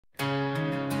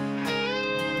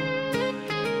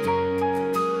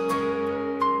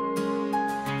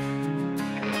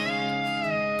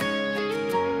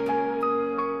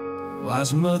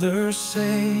Wise mothers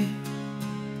say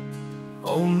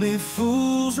only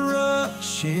fools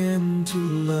rush into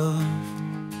love,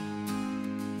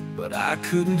 but I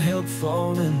couldn't help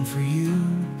falling for you.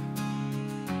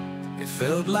 It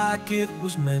felt like it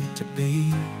was meant to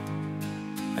be.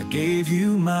 I gave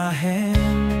you my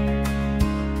hand,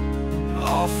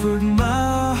 offered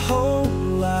my whole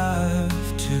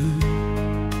life too.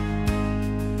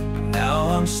 But now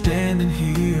I'm standing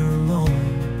here alone,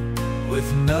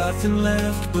 with nothing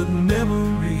left but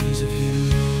memories of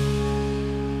you.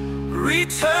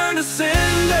 Return to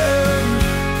sender,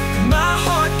 my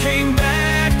heart came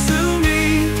back to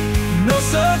me. No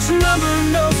such number,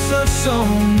 no such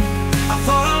song. I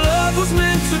thought our love was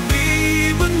meant to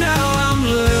be, but now I'm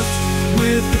left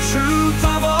with the truth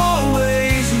I've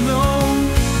always known.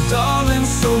 Darling,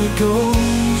 so it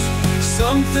goes.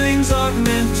 Some things aren't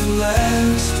meant to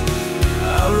last.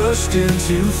 I rushed in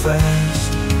too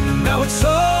fast, and now it's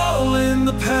all in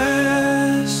the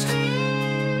past.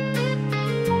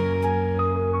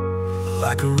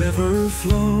 Like a river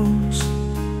flows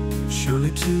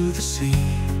surely to the sea,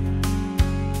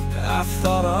 I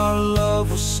thought our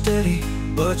love was steady,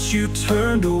 but you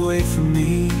turned away from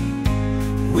me.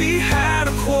 We had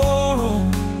a quarrel,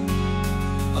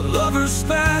 a lover's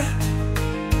spat.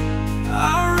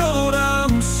 I wrote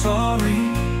I'm sorry,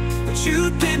 but you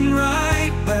didn't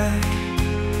write back.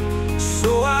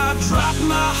 So I dropped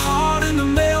my heart in the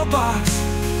mailbox,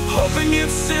 hoping you'd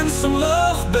send some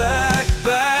love back.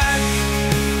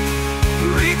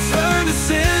 Return to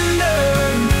sender,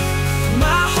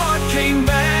 my heart came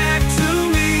back to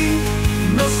me.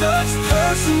 No such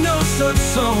person, no such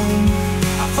song.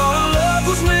 I thought our love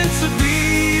was meant to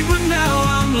be, but now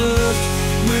I'm left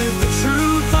with the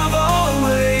truth I've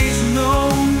always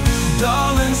known.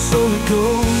 Darling, so it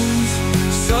goes.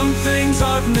 Some things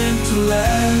aren't meant to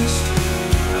last.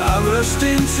 I rushed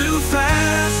in too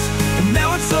fast, and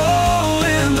now it's all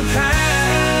in the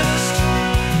past.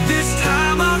 This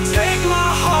time I'll take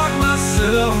my heart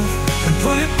myself and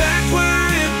put it back where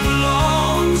it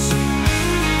belongs.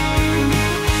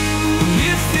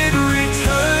 If it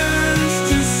returns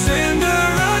to sender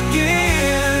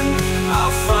again,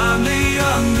 I'll finally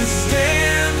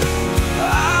understand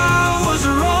I was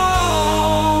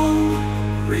wrong.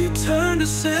 Return to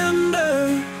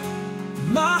sender,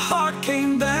 my heart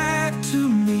came back to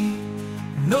me.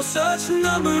 No such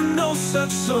number, no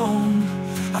such song.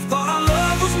 I thought our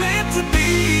love was meant to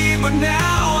be, but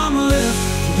now I'm left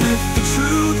with the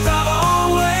truth I've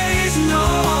always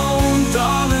known.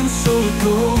 Darling, so it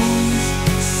goes.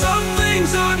 Some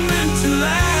things aren't meant to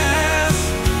last.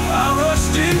 I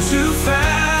rushed in too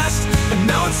fast, and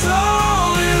now it's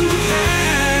all in the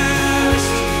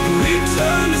past.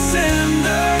 Return to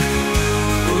sender,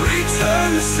 return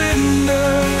to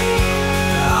sender.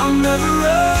 I'll never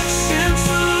rush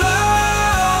into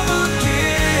love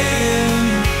again.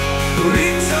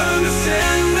 Return to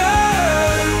sender,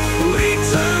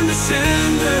 return to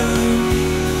sender.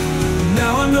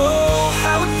 Now I know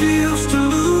how it feels